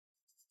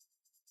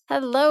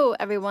Hello,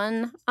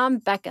 everyone. I'm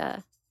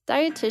Becca,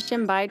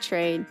 dietitian by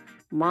trade,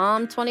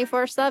 mom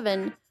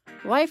 24/7,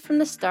 wife from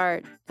the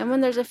start, and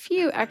when there's a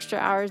few extra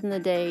hours in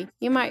the day,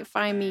 you might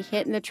find me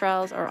hitting the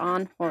trails or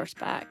on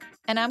horseback.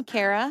 And I'm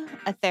Kara,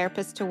 a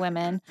therapist to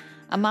women,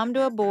 a mom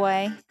to a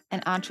boy,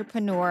 an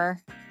entrepreneur,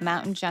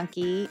 mountain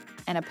junkie,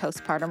 and a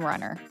postpartum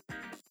runner.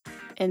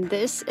 And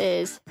this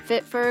is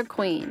Fit for a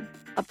Queen,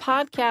 a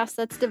podcast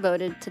that's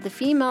devoted to the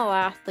female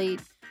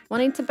athlete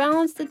wanting to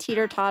balance the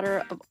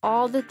teeter-totter of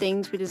all the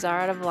things we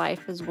desire out of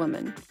life as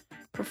women: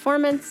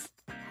 performance,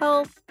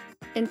 health,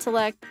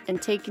 intellect,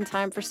 and taking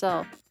time for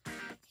self,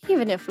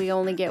 even if we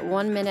only get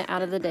 1 minute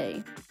out of the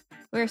day.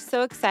 We're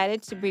so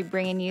excited to be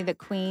bringing you the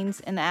queens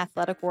in the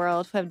athletic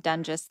world who have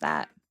done just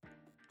that.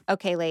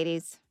 Okay,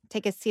 ladies,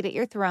 take a seat at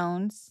your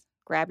thrones,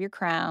 grab your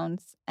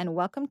crowns, and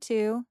welcome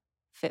to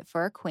Fit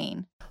for a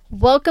Queen.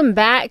 Welcome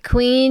back,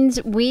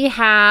 queens. We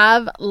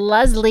have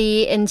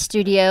Leslie in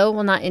studio.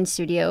 Well, not in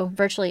studio,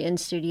 virtually in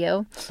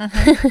studio.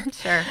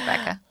 Sure,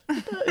 Becca.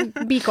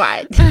 Be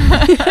quiet.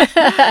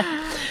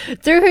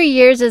 Through her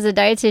years as a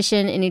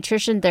dietitian and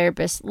nutrition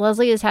therapist,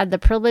 Leslie has had the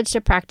privilege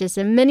to practice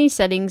in many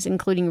settings,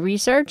 including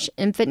research,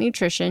 infant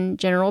nutrition,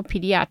 general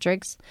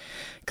pediatrics,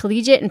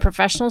 collegiate and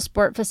professional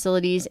sport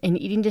facilities, and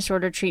eating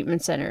disorder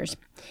treatment centers.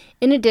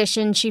 In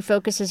addition, she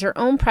focuses her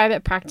own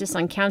private practice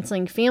on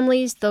counseling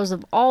families, those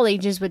of all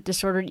ages with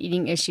disordered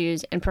eating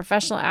issues, and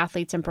professional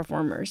athletes and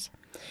performers.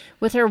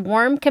 With her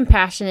warm,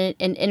 compassionate,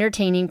 and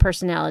entertaining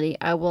personality,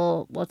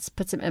 let's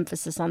put some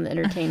emphasis on the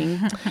entertaining.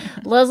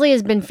 Leslie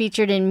has been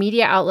featured in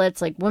media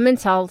outlets like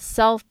Women's Health,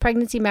 Self,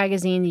 Pregnancy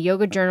Magazine, The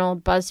Yoga Journal,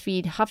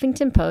 BuzzFeed,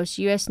 Huffington Post,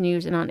 U.S.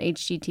 News, and on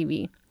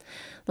HGTV.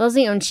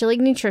 Leslie owns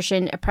Chilling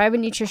Nutrition, a private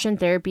nutrition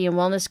therapy and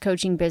wellness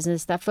coaching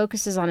business that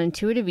focuses on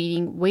intuitive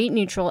eating,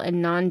 weight-neutral,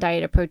 and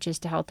non-diet approaches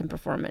to health and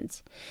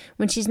performance.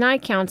 When she's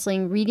not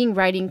counseling, reading,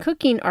 writing,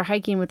 cooking, or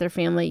hiking with her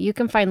family, you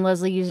can find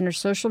Leslie using her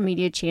social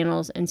media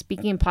channels and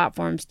speaking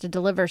platforms to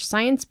deliver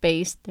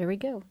science-based, there we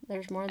go,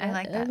 there's more of that. I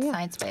like that,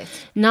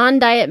 science-based.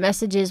 Non-diet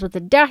messages with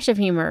a dash of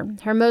humor.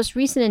 Her most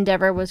recent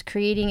endeavor was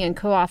creating and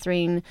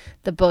co-authoring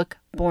the book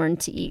Born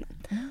to Eat.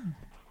 Oh.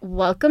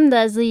 Welcome,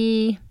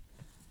 Leslie.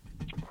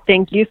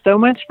 Thank you so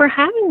much for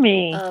having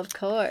me. Of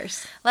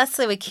course.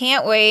 Leslie, we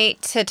can't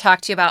wait to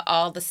talk to you about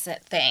all the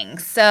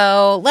things.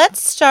 So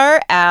let's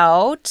start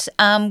out.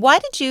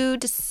 What made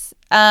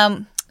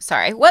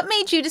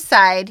you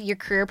decide your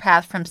career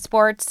path from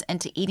sports and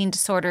to eating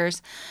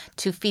disorders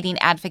to feeding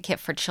advocate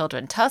for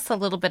children? Tell us a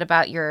little bit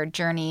about your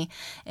journey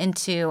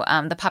into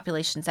the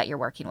populations that you're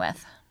working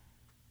with.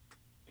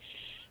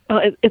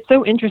 Well, it's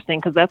so interesting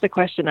because that's a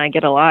question I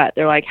get a lot.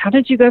 They're like, how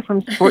did you go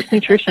from sports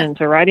nutrition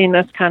to writing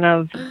this kind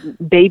of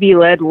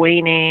baby-led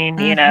weaning,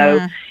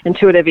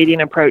 intuitive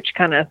eating approach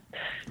kind of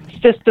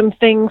system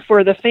thing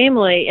for the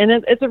family? And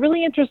it's a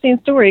really interesting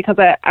story because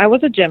I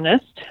was a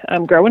gymnast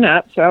growing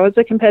up. So I was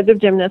a competitive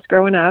gymnast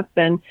growing up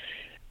and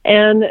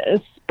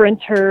a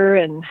sprinter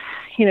and,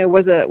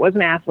 was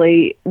an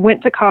athlete,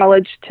 went to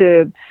college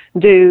to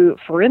do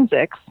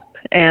forensics.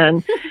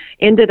 And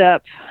ended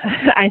up,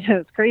 I know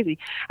it's crazy,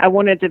 I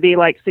wanted to be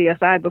like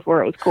CSI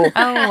before it was cool.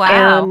 Oh,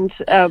 wow.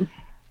 And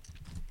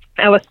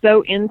I was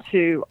so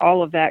into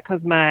all of that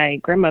because my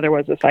grandmother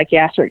was a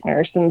psychiatric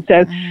nurse. And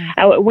so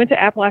I went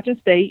to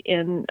Appalachian State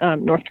in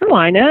North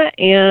Carolina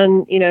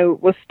and,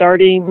 was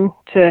starting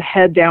to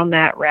head down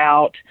that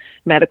route,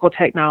 medical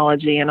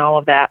technology and all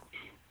of that.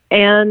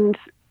 And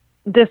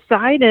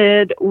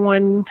decided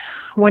one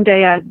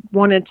day I didn't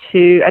want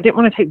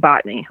to take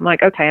botany. I'm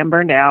like, okay, I'm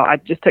burned out. I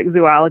just took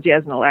zoology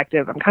as an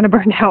elective. I'm kind of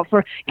burned out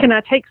can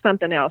I take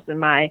something else? And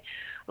my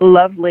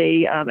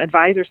lovely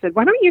advisor said,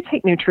 why don't you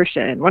take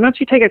nutrition? Why don't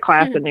you take a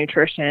class in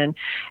nutrition?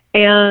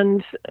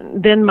 And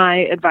then my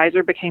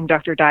advisor became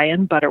Dr.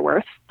 Diane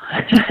Butterworth.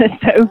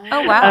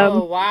 Oh,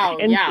 wow. Wow.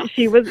 And yeah.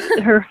 she was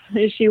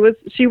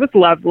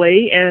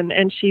lovely.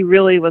 And she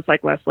really was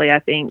like, Leslie, I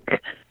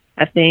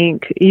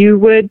think you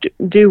would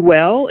do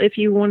well if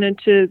you wanted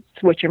to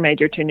switch your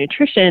major to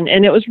nutrition.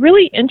 And it was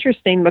really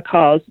interesting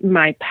because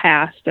my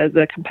past as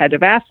a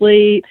competitive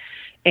athlete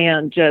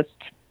and just,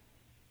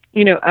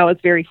 I was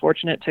very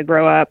fortunate to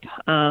grow up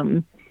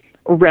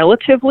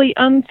relatively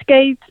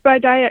unscathed by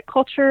diet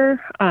culture.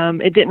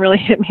 It didn't really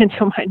hit me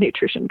until my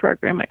nutrition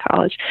program at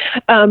college.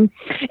 And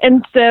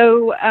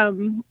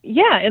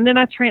then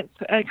I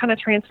kind of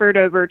transferred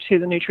over to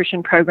the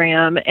nutrition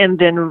program and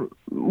then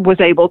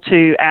was able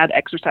to add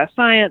exercise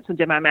science and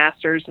did my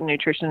master's in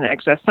nutrition and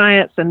exercise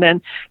science, and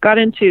then got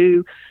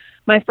into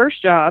my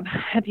first job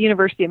at the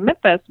University of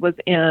Memphis was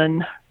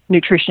in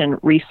nutrition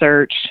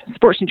research,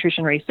 sports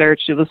nutrition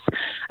research. It was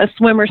a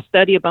swimmer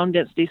study, a bone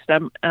density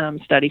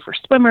study for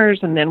swimmers.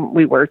 And then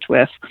we worked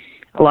with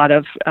a lot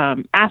of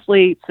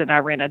athletes and I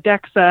ran a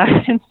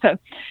DEXA. And so,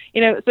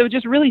 so it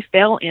just really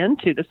fell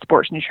into the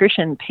sports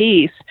nutrition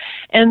piece.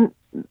 And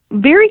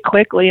very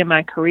quickly in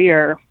my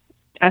career,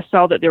 I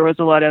saw that there was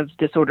a lot of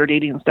disordered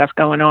eating stuff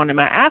going on in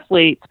my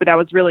athletes, but I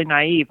was really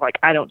naive. Like,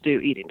 I don't do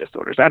eating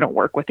disorders. I don't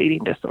work with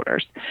eating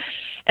disorders.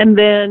 And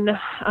then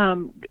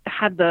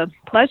had the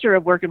pleasure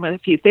of working with a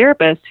few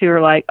therapists who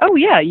are like, "Oh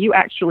yeah, you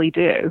actually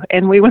do,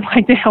 and we would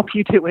like to help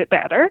you do it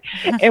better,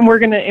 and we're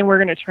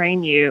gonna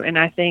train you." And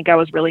I think I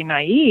was really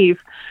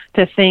naive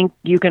to think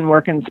you can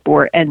work in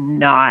sport and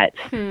not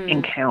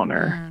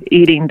encounter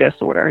eating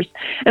disorders.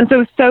 And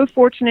so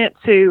fortunate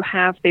to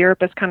have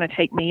therapists kind of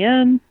take me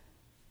in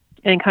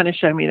and kind of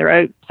show me the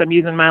ropes. I'm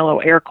using my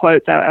little air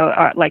quotes.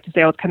 I like to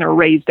say I was kind of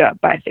raised up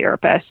by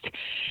therapists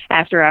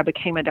after I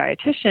became a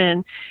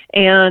dietitian,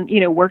 and,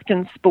 worked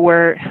in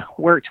sport,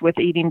 worked with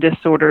eating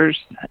disorders,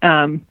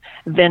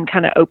 then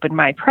kind of opened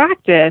my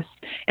practice,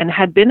 and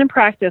had been in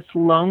practice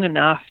long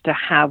enough to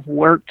have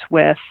worked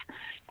with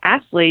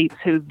athletes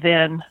who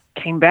then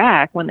came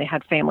back when they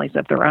had families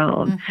of their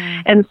own.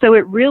 And so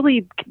it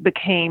really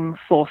became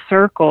full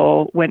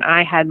circle when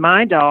I had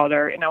my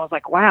daughter, and I was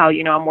like, wow,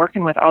 I'm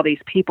working with all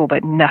these people,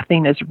 but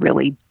nothing is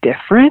really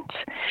different.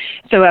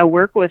 So I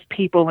work with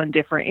people in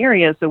different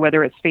areas. So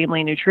whether it's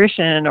family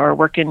nutrition or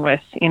working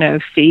with,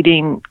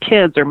 feeding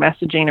kids or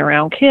messaging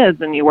around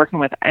kids, and you're working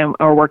with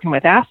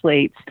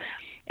athletes.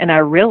 And I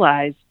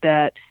realized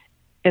that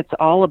it's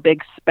all a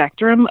big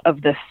spectrum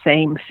of the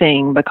same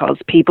thing, because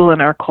people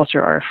in our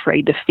culture are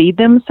afraid to feed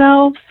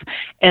themselves.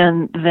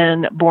 And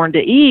then Born to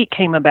Eat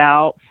came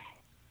about.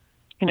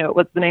 It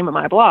was the name of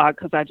my blog,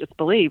 because I just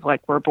believe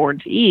like we're born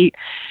to eat.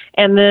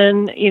 And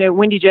then,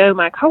 Wendy Jo,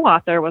 my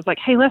co-author, was like,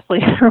 "Hey,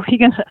 Leslie,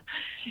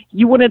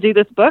 you want to do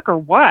this book or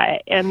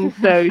what?" And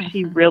so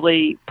she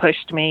really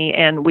pushed me,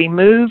 and we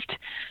moved.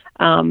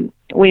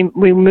 We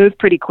moved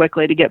pretty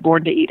quickly to get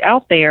Born to Eat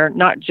out there,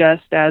 not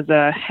just as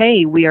a,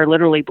 hey, we are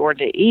literally born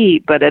to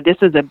eat, but this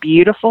is a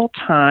beautiful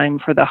time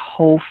for the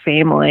whole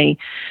family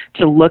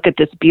to look at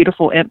this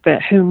beautiful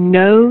infant who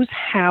knows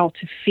how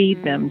to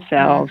feed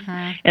themselves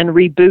and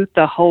reboot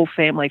the whole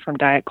family from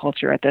diet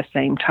culture at the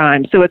same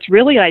time. So it's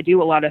really, I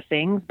do a lot of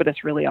things, but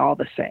it's really all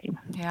the same.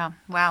 Yeah.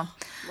 Wow.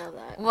 Love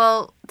that.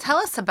 Well, tell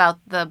us about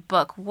the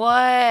book.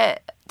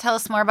 Tell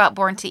us more about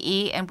Born to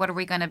Eat, and what are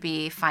we going to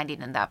be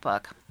finding in that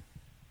book?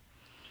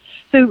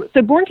 So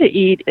Born to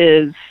Eat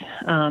is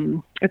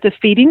it's a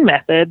feeding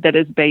method that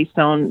is based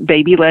on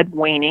baby-led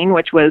weaning,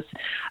 which was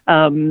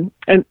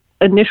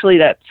initially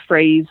that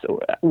phrase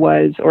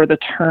was, or the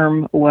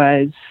term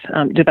was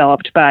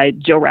developed by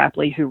Jill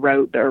Rapley, who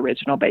wrote the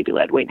original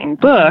baby-led weaning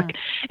book.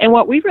 And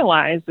what we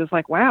realized is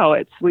like, wow,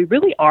 we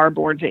really are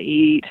born to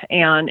eat.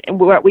 And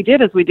what we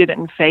did is we did it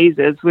in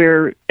phases.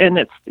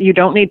 You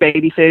don't need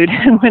baby food.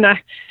 And when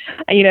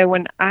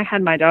I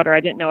had my daughter,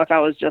 I didn't know if I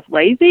was just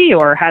lazy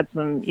or had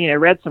some,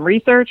 read some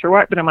research or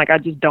what, but I'm like, I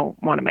just don't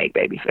want to make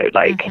baby food.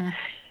 Like,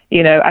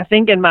 I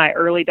think in my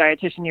early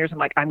dietitian years, I'm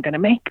like, I'm going to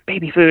make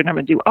baby food and I'm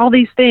going to do all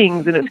these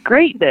things. And it's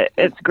great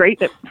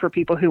that for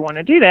people who want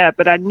to do that.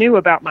 But I knew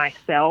about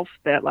myself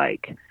that,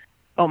 like,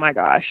 oh my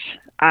gosh,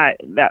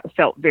 that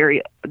felt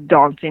very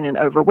daunting and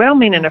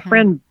overwhelming. And a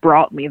friend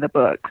brought me the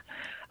book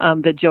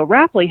that Jill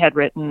Rapley had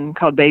written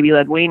called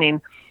Baby-Led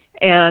Weaning.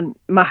 And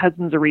my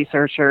husband's a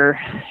researcher,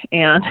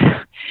 and,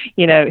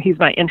 he's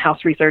my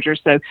in-house researcher.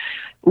 So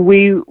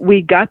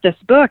we got this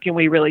book, and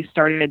we really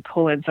started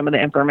pulling some of the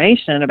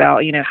information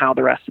about, how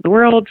the rest of the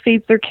world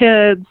feeds their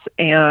kids.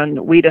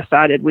 And we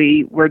decided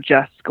we were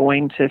just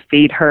going to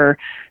feed her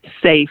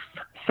safe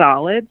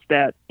solids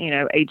that,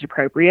 age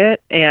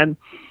appropriate. And,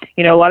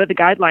 a lot of the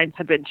guidelines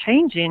had been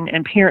changing,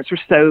 and parents were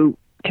so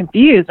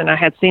confused. And I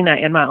had seen that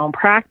in my own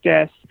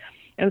practice.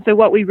 And so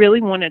what we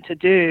really wanted to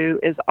do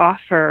is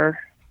offer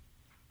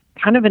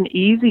kind of an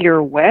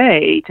easier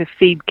way to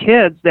feed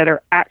kids that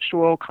are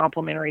actual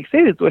complementary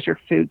foods, which are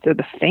foods of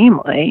the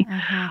family,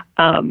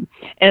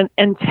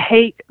 and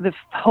take the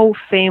whole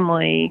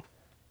family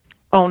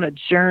on a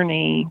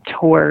journey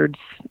towards,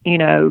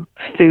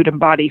 food and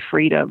body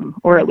freedom,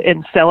 or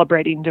in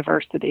celebrating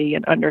diversity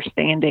and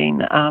understanding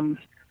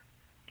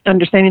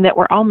that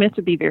we're all meant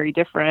to be very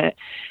different,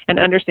 and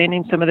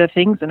understanding some of the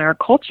things in our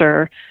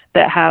culture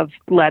that have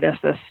led us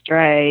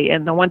astray.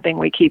 And the one thing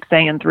we keep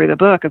saying through the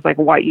book is like,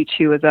 what you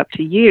chew is up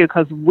to you,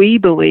 because we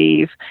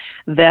believe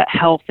that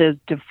health is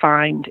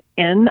defined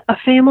in a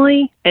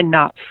family and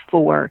not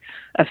for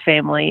a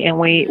family. And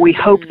we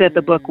hope that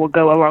the book will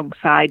go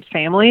alongside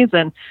families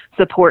and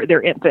support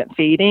their infant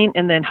feeding,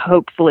 and then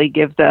hopefully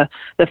give the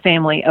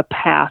family a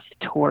path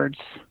towards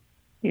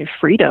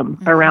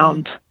freedom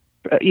around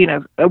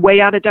a way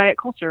out of diet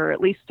culture, or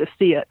at least to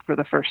see it for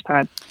the first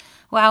time.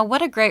 Wow,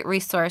 what a great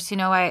resource.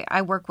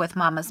 I work with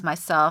mamas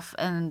myself,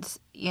 and,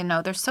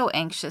 they're so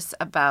anxious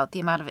about the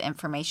amount of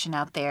information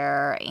out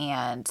there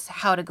and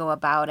how to go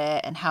about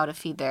it and how to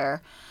feed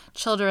their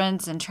children,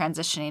 and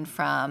transitioning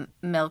from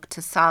milk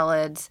to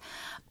solids.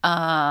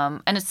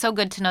 And it's so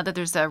good to know that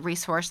there's a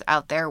resource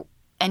out there,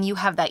 and you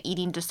have that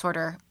eating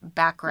disorder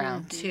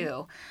background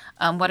too.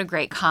 What a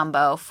great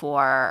combo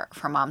for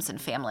moms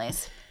and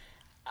families.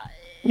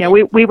 Yeah,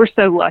 we were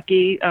so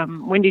lucky.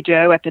 Wendy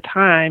Jo at the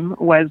time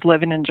was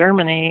living in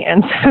Germany,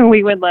 and so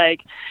we would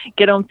like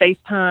get on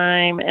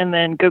FaceTime and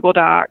then Google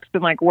Docs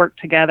and like work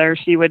together.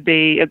 It'd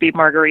be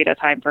margarita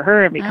time for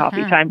her and be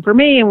coffee time for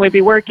me, and we'd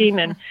be working.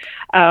 And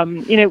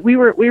we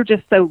were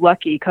just so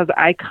lucky because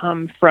I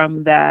come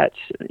from that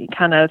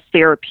kind of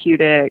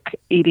therapeutic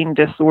eating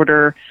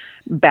disorder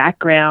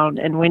background,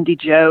 and Wendy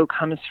Jo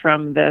comes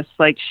from this,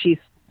 like, she's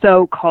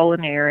so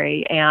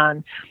culinary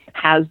and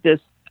has this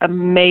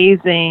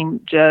amazing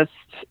just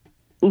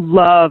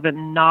love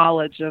and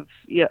knowledge of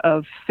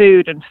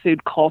food and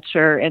food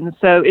culture. And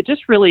so it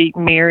just really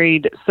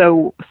married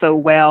so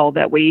well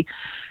that we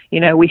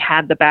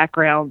had the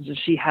backgrounds, and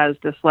she has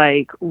this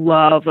like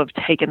love of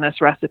taking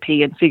this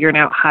recipe and figuring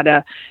out how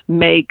to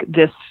make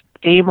this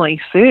family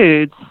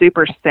food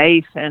super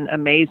safe and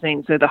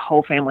amazing so the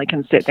whole family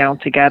can sit down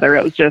together.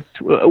 It was just,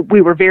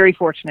 we were very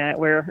fortunate.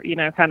 We're,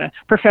 kind of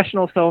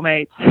professional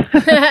soulmates.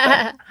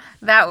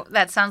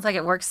 That sounds like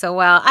it works so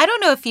well. I don't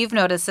know if you've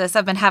noticed this.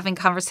 I've been having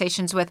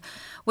conversations with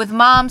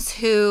moms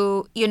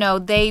who,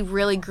 they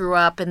really grew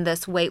up in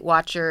this Weight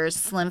Watchers,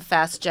 Slim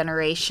Fast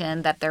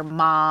generation that their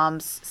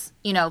moms,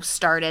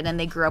 started, and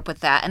they grew up with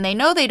that. And they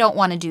know they don't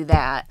want to do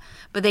that,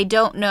 but they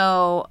don't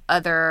know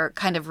other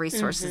kind of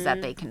resources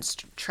that they can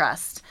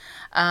trust.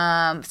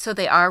 So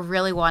they are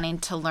really wanting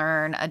to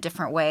learn a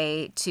different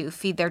way to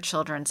feed their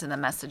children and the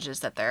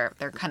messages that they're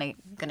kind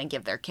of going to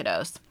give their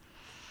kiddos.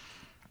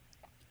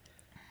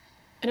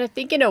 And I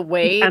think in a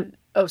way,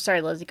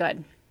 sorry, Lizzie, go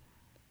ahead.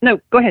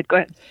 No, go ahead.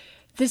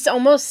 This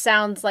almost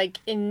sounds like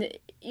in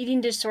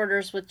eating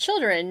disorders with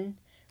children,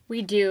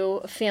 we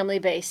do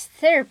family-based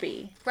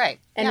therapy. Right.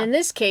 And in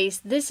this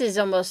case, this is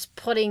almost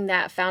putting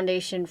that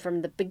foundation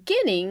from the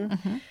beginning.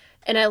 Mm-hmm.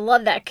 And I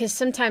love that because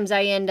sometimes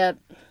I end up,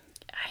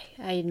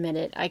 I admit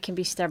it, I can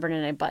be stubborn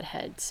and I butt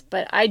heads.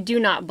 But I do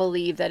not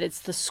believe that it's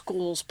the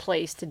school's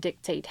place to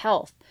dictate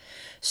health.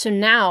 So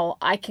now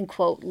I can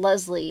quote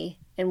Leslie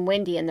and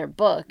Wendy in their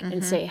book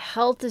and say,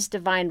 health is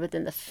defined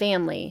within the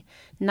family,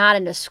 not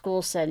in a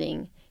school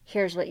setting.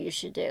 Here's what you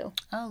should do.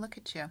 Oh, look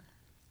at you.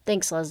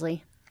 Thanks,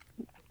 Leslie.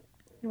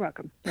 You're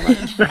welcome. No,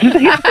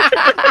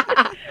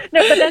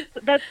 but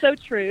that's so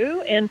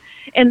true, and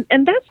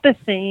that's the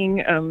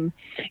thing. I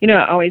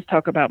always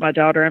talk about my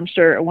daughter. I'm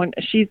sure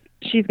she's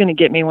going to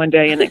get me one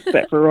day and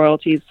expect for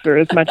royalties for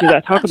as much as I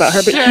talk about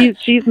her. But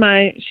she's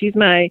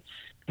my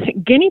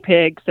guinea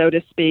pig, so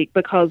to speak,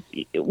 because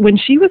when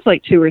she was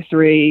like 2 or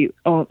 3,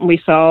 we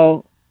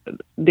saw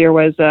there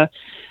was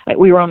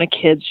we were on a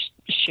kids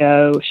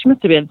show. She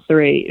must have been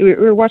 3. We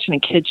were watching a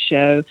kids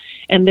show,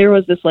 and there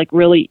was this like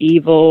really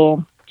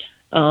evil.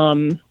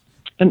 An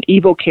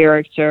evil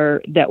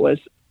character that was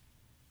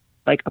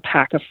like a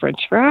pack of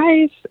French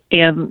fries,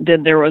 and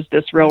then there was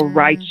this real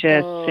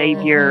righteous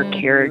savior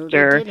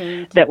character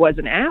that was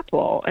an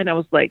apple, and I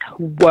was like,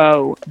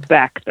 whoa,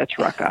 back the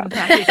truck up.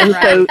 And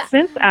so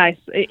since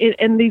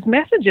and these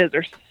messages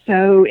are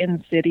so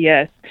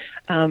insidious,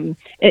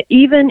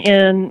 even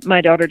in,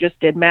 my daughter just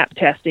did MAP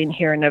testing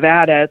here in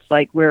Nevada. It's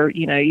like where,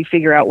 you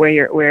figure out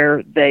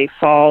where they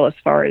fall as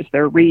far as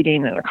their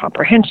reading and their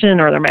comprehension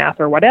or their math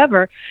or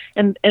whatever.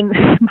 And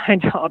my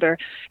daughter,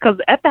 because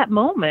at that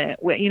moment,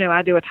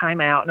 I do a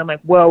timeout and I'm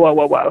like,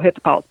 whoa, hit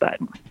the pause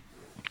button.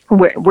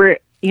 We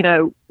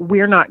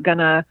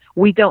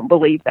don't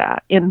believe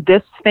that. In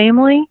this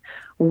family,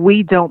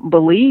 we don't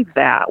believe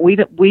that.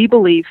 We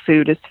believe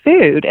food is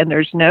food, and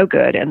there's no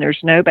good and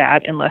there's no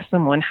bad unless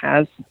someone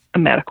has a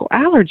medical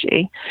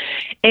allergy.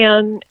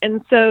 And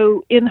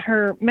so in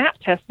her MAP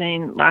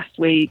testing last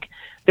week,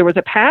 there was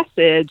a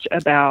passage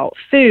about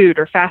food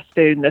or fast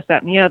food and this,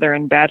 that, and the other,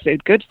 and bad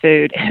food, good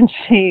food. And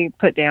she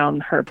put down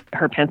her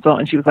pencil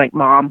and she was like,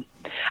 Mom,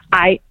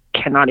 I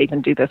cannot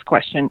even do this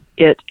question.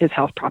 It is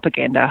health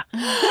propaganda.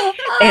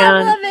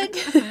 I love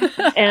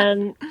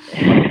it.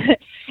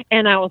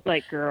 And I was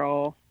like,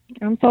 girl,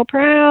 I'm so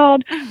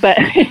proud. But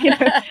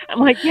I'm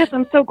like, yes,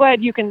 I'm so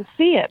glad you can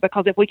see it,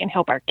 because if we can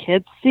help our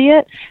kids see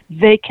it,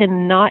 they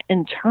cannot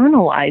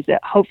internalize it,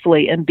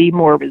 hopefully, and be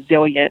more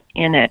resilient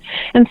in it.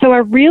 And so I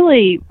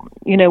really,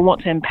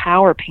 want to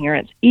empower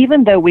parents,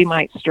 even though we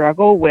might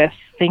struggle with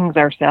things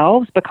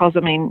ourselves, because,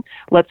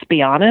 let's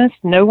be honest,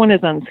 no one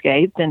is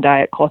unscathed in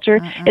diet culture.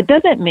 It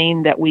doesn't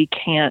mean that we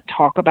can't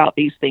talk about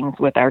these things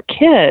with our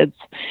kids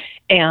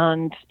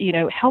and,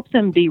 help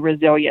them be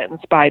resilient in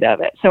spite of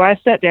it. So I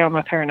sat down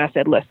with her and I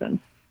said, listen,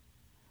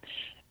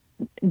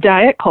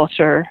 diet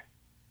culture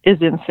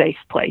is in safe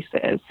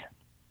places.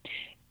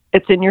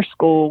 It's in your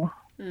school.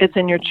 It's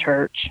in your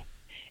church.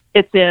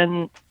 It's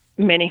in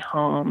many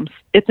homes.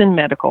 It's in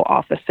medical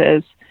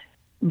offices.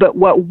 But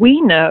what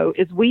we know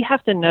is we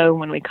have to know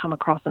when we come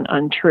across an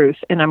untruth.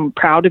 And I'm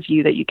proud of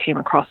you that you came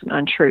across an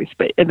untruth.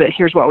 But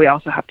here's what we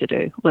also have to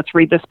do. Let's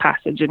read this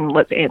passage and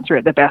let's answer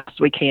it the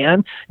best we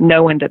can,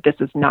 knowing that this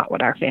is not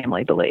what our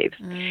family believes.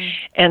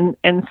 And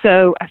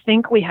so I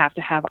think we have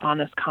to have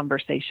honest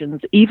conversations,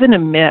 even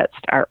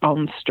amidst our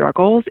own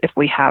struggles, if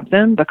we have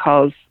them,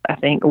 because I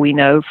think we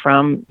know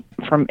from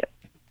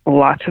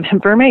lots of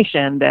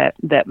information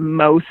that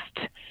most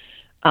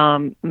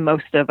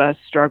most of us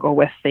struggle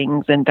with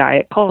things in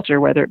diet culture,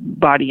 whether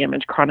body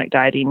image, chronic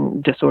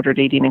dieting, disordered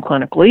eating, and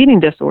clinical eating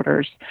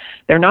disorders.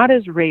 They're not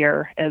as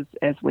rare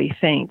as we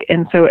think.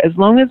 And so as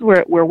long as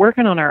we're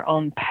working on our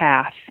own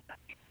path,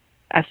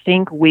 I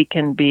think we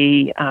can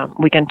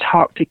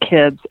talk to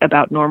kids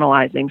about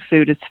normalizing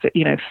food is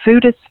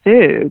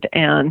food.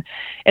 And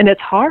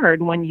it's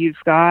hard when you've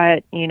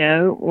got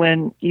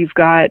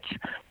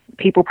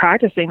people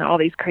practicing all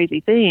these crazy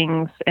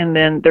things, and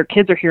then their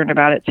kids are hearing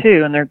about it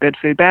too, and they're good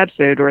food, bad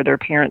food, or their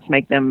parents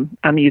make them,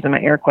 I'm using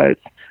my air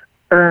quotes,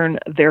 earn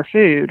their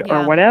food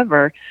or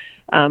whatever.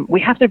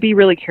 We have to be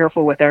really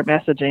careful with our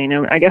messaging.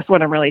 And I guess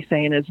what I'm really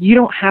saying is you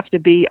don't have to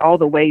be all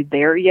the way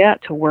there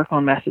yet to work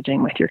on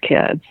messaging with your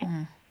kids.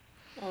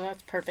 Oh,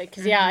 that's perfect.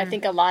 Because, I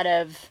think a lot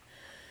of,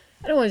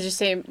 I don't want to just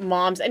say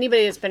moms,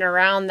 anybody that's been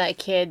around that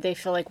kid, they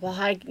feel like, well,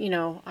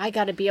 I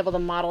got to be able to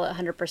model it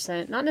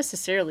 100%. Not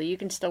necessarily. You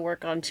can still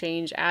work on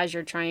change as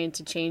you're trying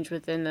to change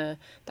within the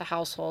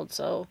household.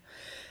 So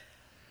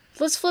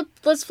let's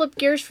flip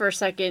gears for a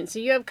second. So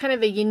you have kind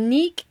of a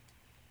unique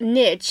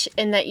niche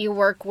in that you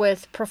work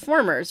with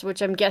performers,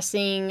 which I'm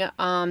guessing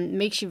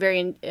makes you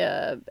very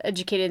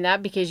educated in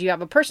that because you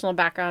have a personal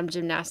background in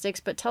gymnastics.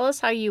 But tell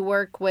us how you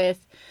work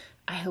with,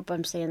 I hope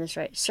I'm saying this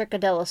right, Cirque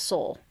du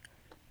Soleil.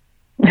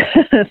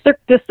 Cirque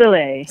du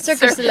Soleil. Cirque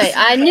du Soleil.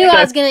 I knew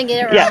I was going to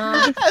get it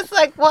wrong. I was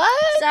like, what?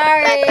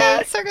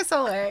 Sorry. Cirque du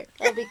Soleil.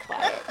 I'll be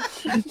quiet.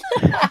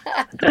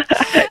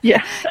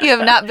 Yeah. You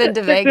have not been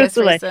to Vegas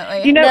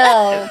recently.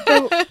 No.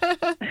 So,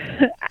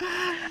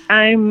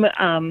 I'm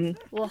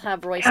we'll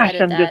have Royce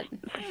edit that.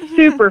 Just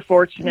super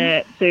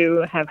fortunate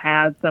to have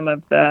had some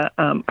of the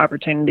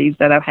opportunities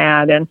that I've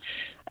had and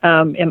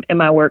in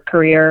my work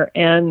career.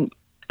 And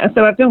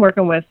so I've been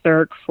working with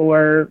Cirque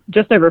for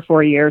just over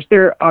 4 years.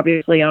 They're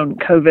obviously on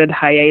COVID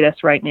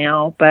hiatus right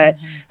now, but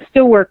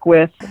still work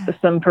with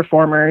some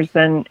performers.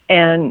 And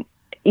I'm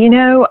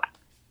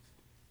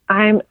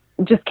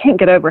just can't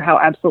get over how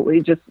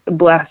absolutely just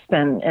blessed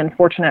and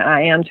fortunate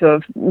I am to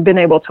have been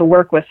able to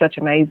work with such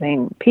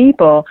amazing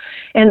people.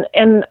 And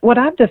what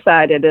I've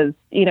decided is,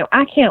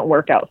 I can't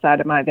work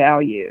outside of my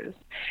values.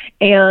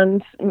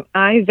 And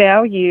I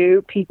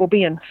value people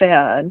being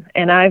fed,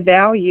 and I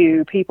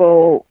value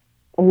people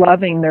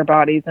loving their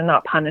bodies and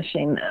not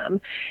punishing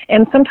them.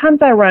 And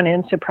sometimes I run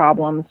into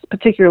problems,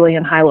 particularly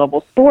in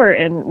high-level sport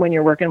and when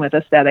you're working with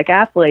aesthetic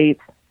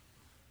athletes,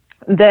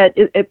 that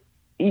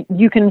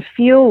you can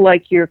feel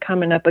like you're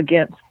coming up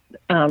against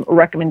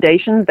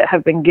recommendations that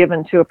have been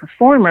given to a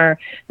performer.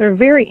 They're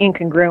very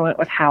incongruent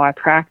with how I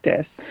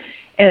practice.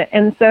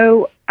 And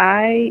so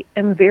I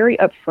am very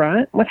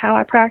upfront with how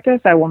I practice.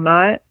 I will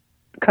not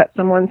cut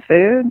someone's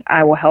food.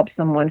 I will help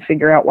someone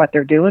figure out what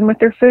they're doing with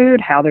their food,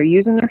 how they're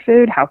using their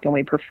food, how can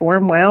we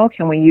perform well,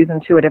 can we use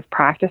intuitive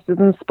practices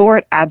in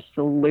sport?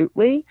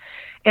 Absolutely.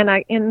 And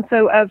I'm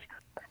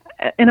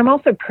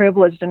also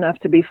privileged enough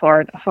to be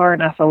far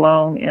enough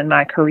along in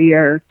my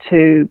career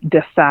to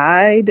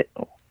decide,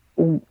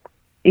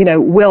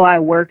 will I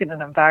work in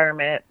an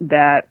environment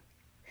that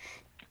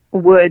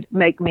would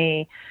make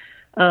me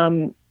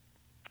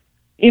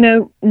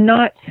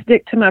not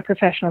stick to my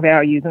professional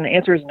values? And the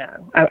answer is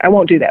no, I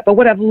won't do that. But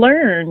what I've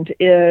learned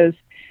is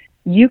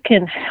you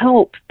can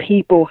help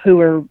people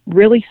who are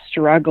really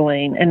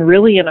struggling and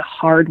really in a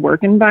hard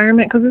work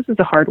environment, because this is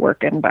a hard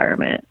work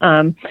environment.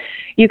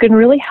 You can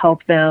really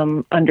help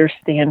them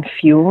understand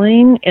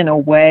fueling in a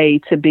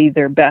way to be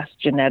their best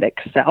genetic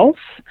self,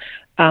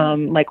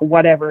 like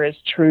whatever is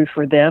true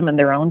for them and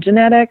their own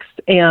genetics,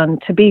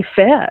 and to be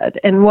fed.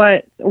 And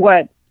what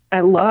I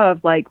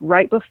love, like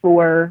right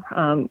before,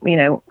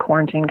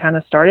 quarantine kind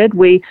of started,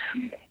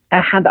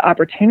 I had the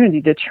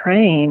opportunity to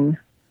train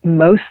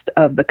most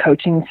of the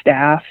coaching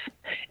staff,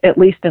 at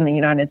least in the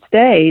United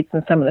States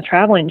and some of the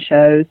traveling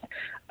shows,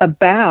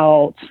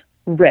 about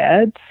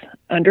RED-S,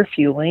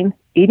 underfueling,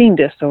 eating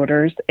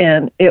disorders.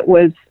 And it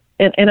was,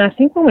 and I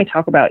think when we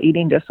talk about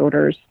eating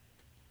disorders,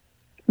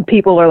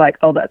 people are like,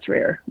 oh, that's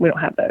rare. We don't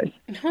have those,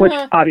 which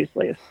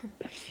obviously is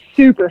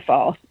super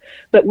false.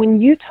 But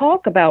when you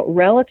talk about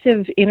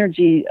relative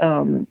energy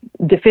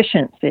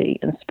deficiency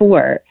in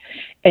sport,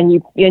 and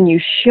you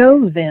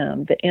show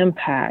them the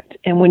impact,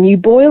 and when you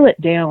boil it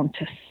down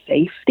to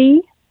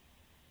safety,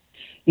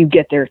 you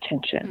get their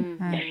attention.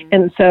 Mm-hmm.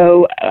 And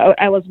so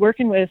I was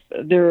working with,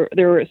 there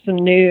were some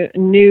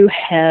new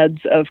heads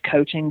of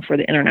coaching for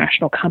the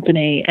international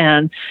company,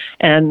 and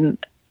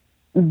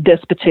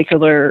this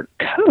particular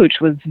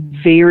coach was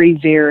very,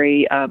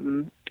 very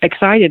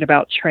excited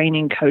about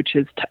training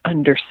coaches to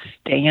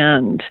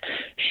understand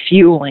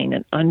fueling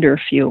and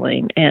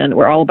underfueling. And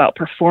we're all about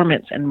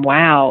performance and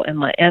wow.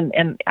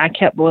 And I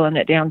kept boiling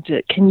it down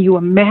to, can you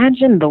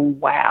imagine the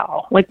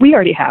wow? Like, we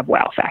already have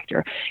wow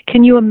factor.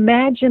 Can you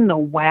imagine the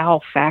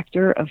wow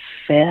factor of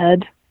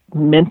fed,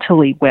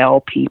 mentally well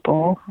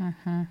people?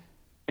 Mm-hmm.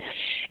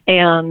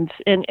 And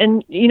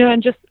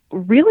just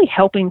really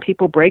helping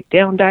people break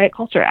down diet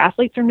culture.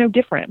 Athletes are no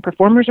different.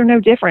 Performers are no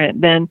different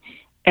than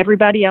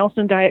everybody else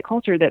in diet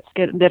culture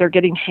that are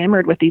getting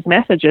hammered with these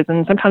messages.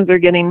 And sometimes they're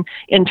getting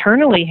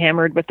internally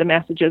hammered with the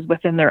messages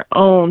within their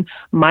own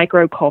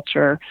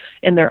microculture,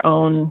 in their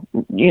own,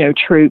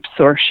 troops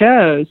or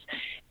shows.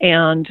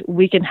 And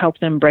we can help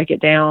them break it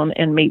down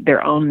and meet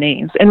their own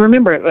needs. And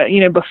remember,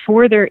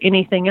 before they're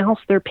anything else,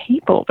 they're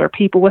people. They're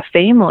people with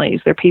families.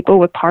 They're people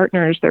with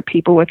partners. They're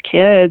people with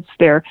kids.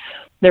 They're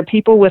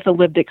people with a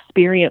lived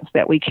experience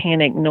that we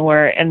can't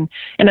ignore. And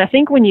I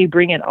think when you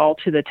bring it all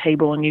to the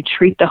table and you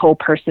treat the whole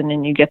person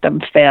and you get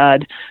them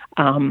fed,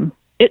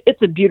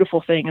 it's a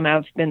beautiful thing. And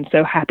I've been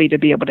so happy to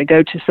be able to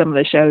go to some of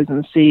the shows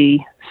and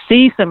see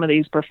some of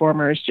these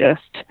performers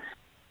just,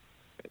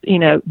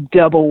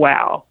 double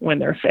wow when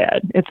they're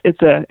fed.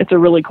 It's a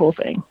really cool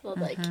thing. Well,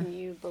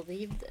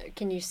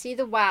 can you see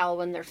the wow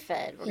when they're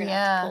fed? We're going to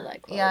have to pull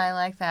that quote. Yeah, I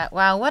like that.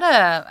 Wow, what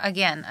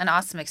an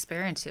awesome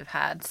experience you've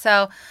had.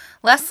 So,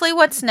 Leslie,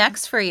 what's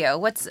next for you?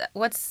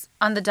 What's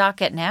on the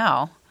docket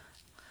now?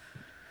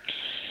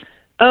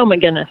 Oh my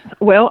goodness.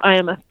 Well, I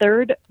am a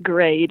 3rd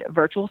grade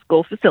virtual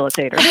school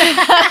facilitator.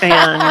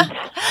 And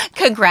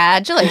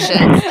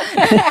congratulations.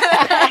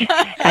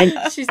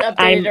 She's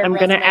updated her I'm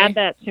going to resume. add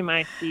that to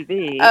my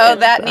CV. Oh,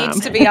 that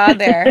needs to be on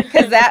there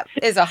because that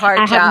is a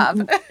hard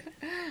job.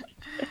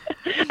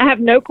 I have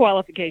no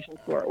qualifications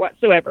for it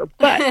whatsoever,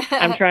 but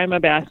I'm trying my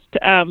best.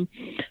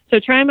 So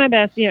trying my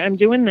best, I'm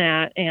doing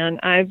that. And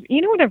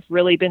what I've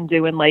really been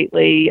doing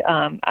lately,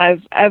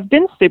 I've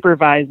been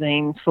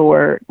supervising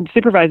other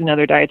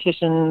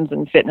dietitians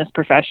and fitness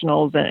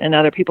professionals and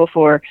other people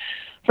for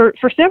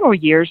several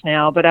years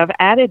now, but I've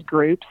added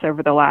groups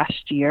over the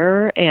last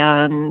year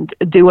and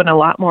doing a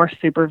lot more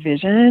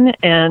supervision.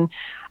 And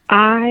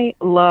I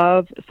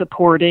love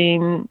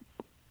supporting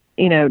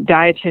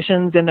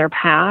dietitians in their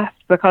path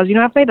because,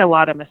 I've made a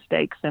lot of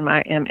mistakes in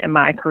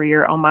my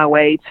career on my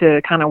way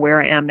to kind of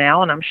where I am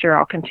now, and I'm sure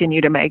I'll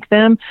continue to make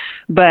them.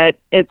 But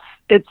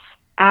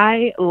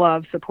I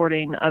love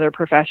supporting other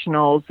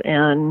professionals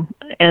in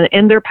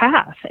their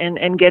path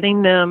and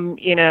getting them,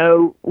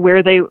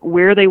 where they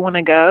want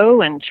to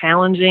go, and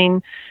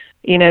challenging,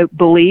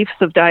 beliefs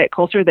of diet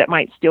culture that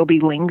might still be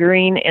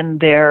lingering in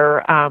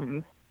their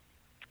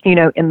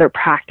in their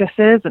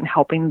practices, and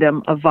helping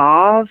them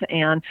evolve.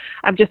 And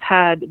I've just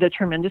had the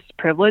tremendous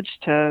privilege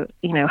to,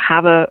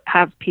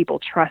 have people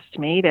trust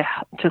me to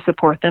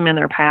support them in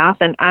their path.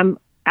 And I'm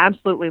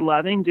absolutely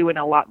loving doing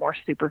a lot more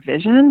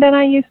supervision than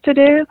I used to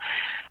do.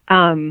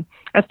 I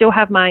still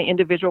have my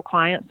individual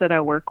clients that I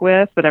work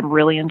with, but I'm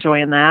really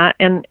enjoying that.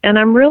 And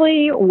I'm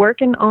really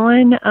working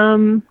on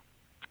a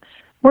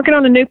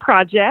new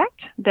project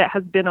that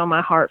has been on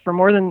my heart for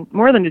more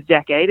than a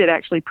decade. It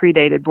actually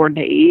predated Born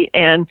to Eat,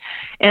 and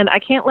I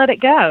can't let it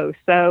go.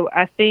 So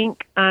I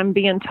think I'm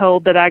being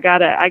told that I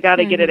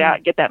gotta get it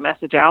out, get that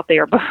message out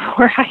there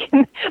before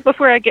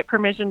I get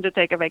permission to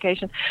take a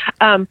vacation.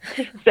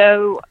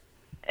 So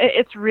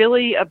it's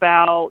really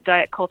about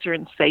diet culture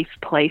in safe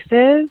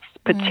places,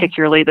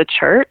 particularly the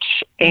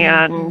church.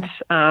 And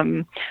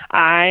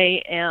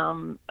I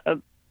am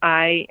a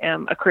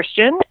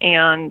Christian,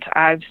 and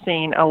I've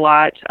seen a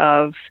lot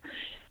of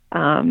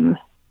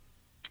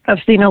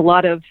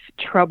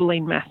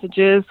troubling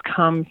messages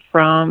come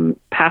from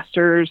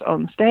pastors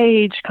on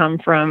stage, come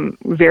from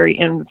very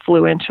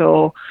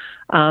influential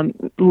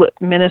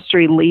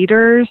ministry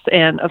leaders.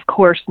 And of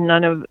course, I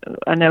know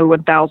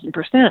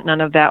 1,000%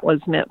 none of that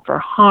was meant for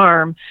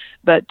harm,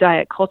 but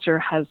diet culture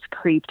has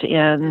creeped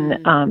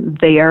in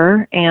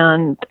there,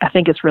 and I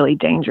think it's really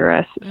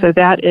dangerous. So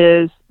that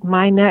is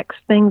my next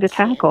thing to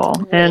tackle.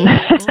 And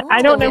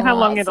I don't know how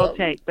long it'll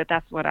take, but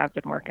that's what I've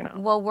been working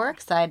on. Well, we're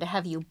excited to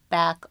have you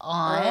back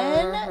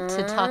on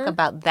to talk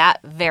about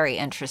that very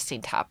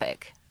interesting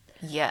topic.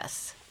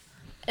 Yes.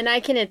 And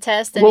I can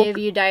attest, any of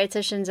you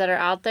dietitians that are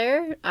out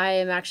there, I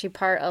am actually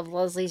part of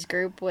Leslie's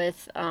group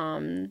with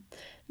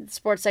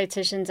sports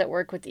dietitians that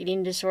work with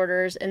eating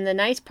disorders. And the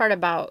nice part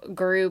about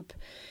group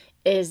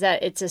is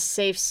that it's a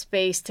safe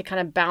space to kind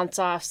of bounce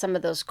off some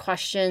of those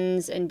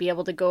questions and be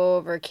able to go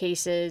over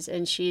cases.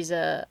 And she's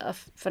a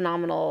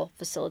phenomenal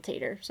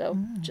facilitator. So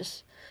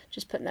just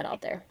putting that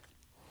out there.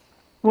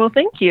 Well,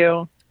 thank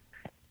you.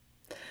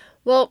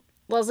 Well,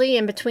 Leslie,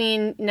 in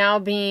between now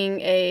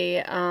being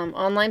a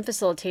online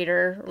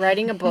facilitator,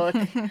 writing a book,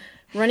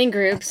 running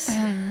groups,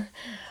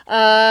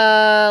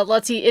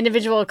 let's see,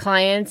 individual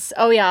clients,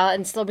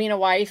 and still being a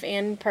wife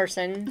and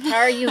person, how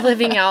are you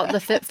living out the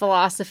FIT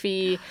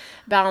philosophy,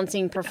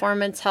 balancing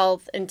performance,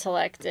 health,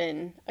 intellect,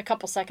 in a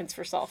couple seconds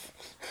for self?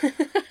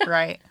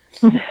 Right.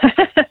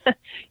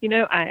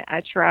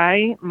 I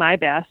try my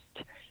best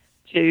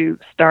to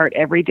start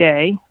every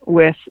day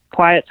with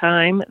quiet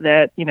time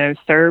that,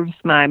 serves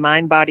my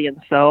mind, body, and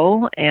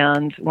soul.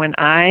 And when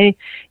I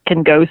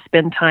can go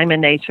spend time in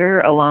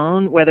nature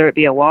alone, whether it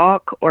be a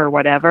walk or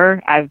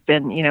whatever, I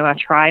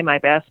try my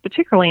best,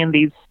 particularly in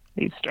these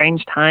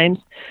strange times,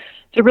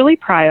 to really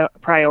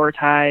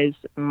prioritize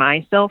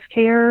my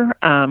self-care.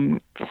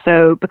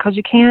 So because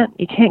you can't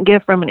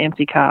give from an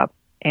empty cup.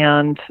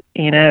 And,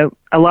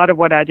 a lot of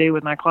what I do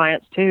with my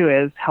clients too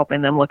is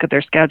helping them look at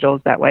their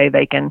schedules. That way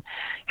they can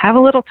have a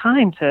little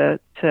time to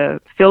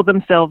fill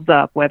themselves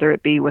up, whether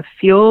it be with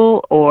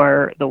fuel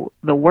or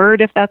the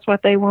word, if that's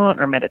what they want,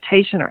 or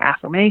meditation or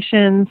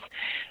affirmations.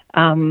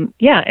 And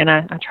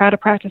I try to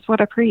practice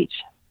what I preach.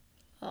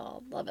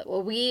 Oh, love it.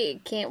 Well,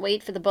 we can't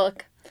wait for the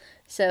book.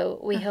 So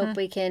we hope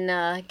we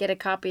can get a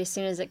copy as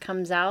soon as it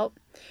comes out.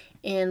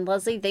 And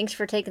Leslie, thanks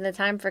for taking the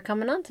time for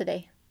coming on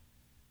today.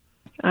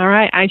 All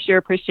right. I sure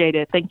appreciate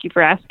it. Thank you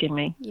for asking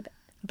me.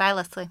 Bye,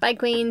 Leslie. Bye,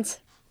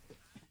 Queens.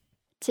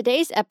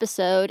 Today's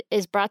episode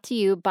is brought to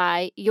you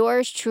by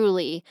yours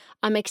truly.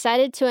 I'm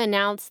excited to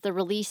announce the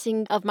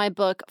releasing of my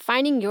book,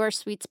 Finding Your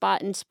Sweet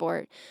Spot in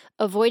Sport,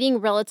 Avoiding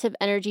Relative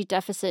Energy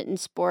Deficit in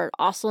Sport,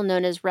 also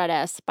known as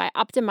RED-S, by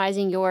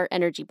optimizing your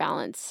energy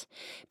balance.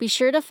 Be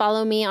sure to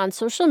follow me on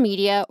social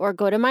media or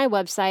go to my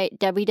website,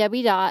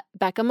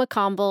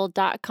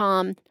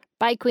 www.beccamccombel.com.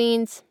 Bye,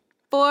 Queens.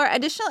 For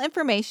additional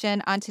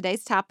information on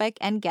today's topic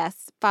and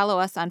guests, follow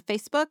us on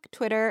Facebook,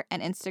 Twitter,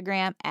 and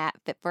Instagram at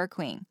Fit for a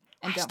Queen.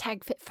 And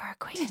hashtag Fit for a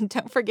Queen.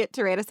 Don't forget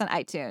to rate us on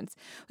iTunes.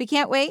 We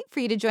can't wait for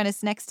you to join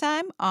us next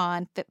time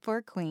on Fit for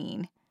a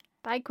Queen.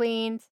 Bye, Queens.